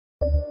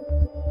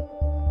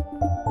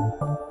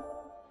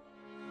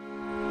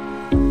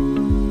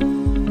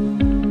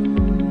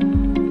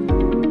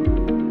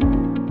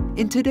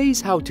In today's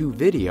how-to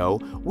video,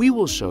 we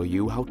will show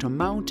you how to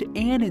mount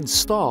and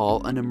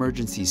install an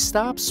emergency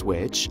stop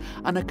switch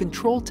on a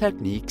Control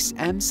Techniques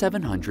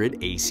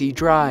M700 AC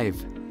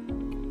drive.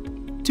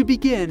 To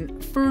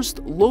begin, first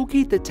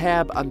locate the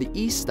tab on the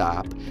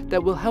e-stop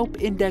that will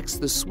help index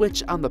the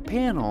switch on the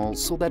panel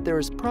so that there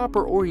is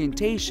proper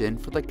orientation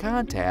for the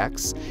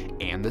contacts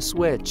and the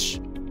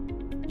switch.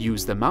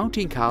 Use the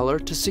mounting collar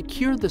to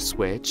secure the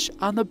switch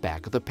on the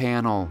back of the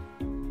panel.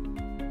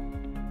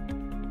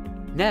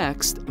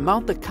 Next,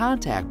 mount the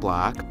contact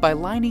block by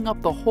lining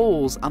up the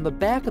holes on the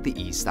back of the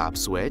e-stop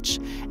switch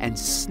and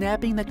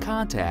snapping the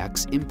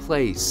contacts in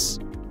place.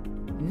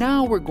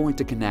 Now we're going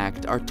to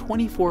connect our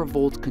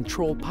 24-volt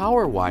control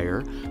power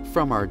wire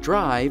from our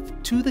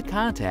drive to the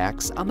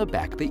contacts on the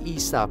back of the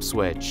e-stop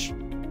switch.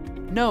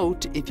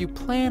 Note, if you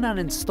plan on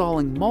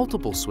installing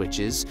multiple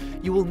switches,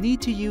 you will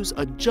need to use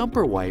a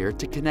jumper wire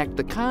to connect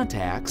the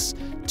contacts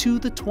to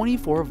the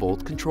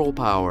 24-volt control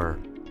power.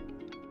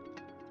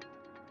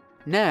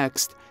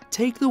 Next,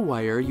 take the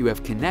wire you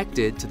have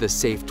connected to the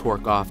safe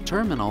torque off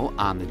terminal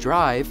on the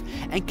drive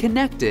and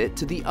connect it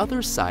to the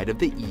other side of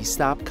the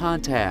e-stop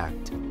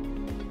contact.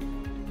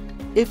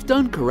 If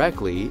done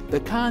correctly, the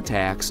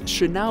contacts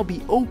should now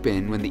be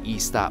open when the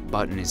e-stop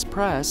button is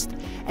pressed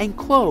and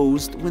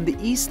closed when the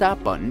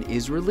e-stop button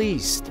is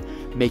released,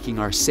 making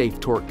our safe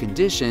torque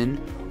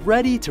condition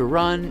ready to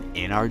run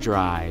in our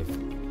drive.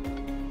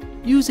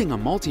 Using a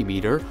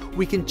multimeter,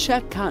 we can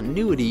check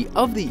continuity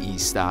of the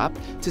e-stop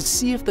to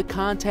see if the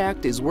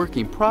contact is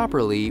working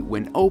properly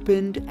when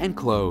opened and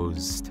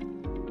closed.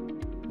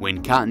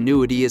 When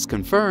continuity is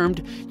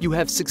confirmed, you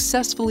have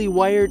successfully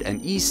wired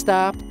an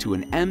e-stop to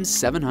an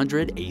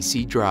M700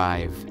 AC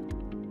drive.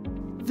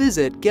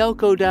 Visit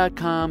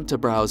Galco.com to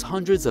browse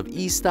hundreds of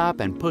e-stop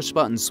and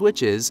push-button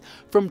switches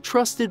from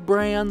trusted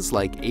brands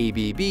like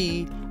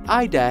ABB,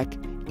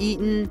 IDEC,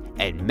 Eaton,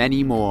 and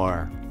many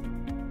more.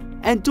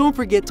 And don't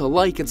forget to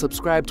like and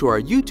subscribe to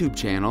our YouTube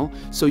channel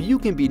so you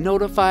can be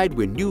notified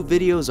when new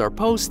videos are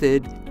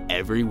posted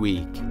every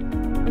week.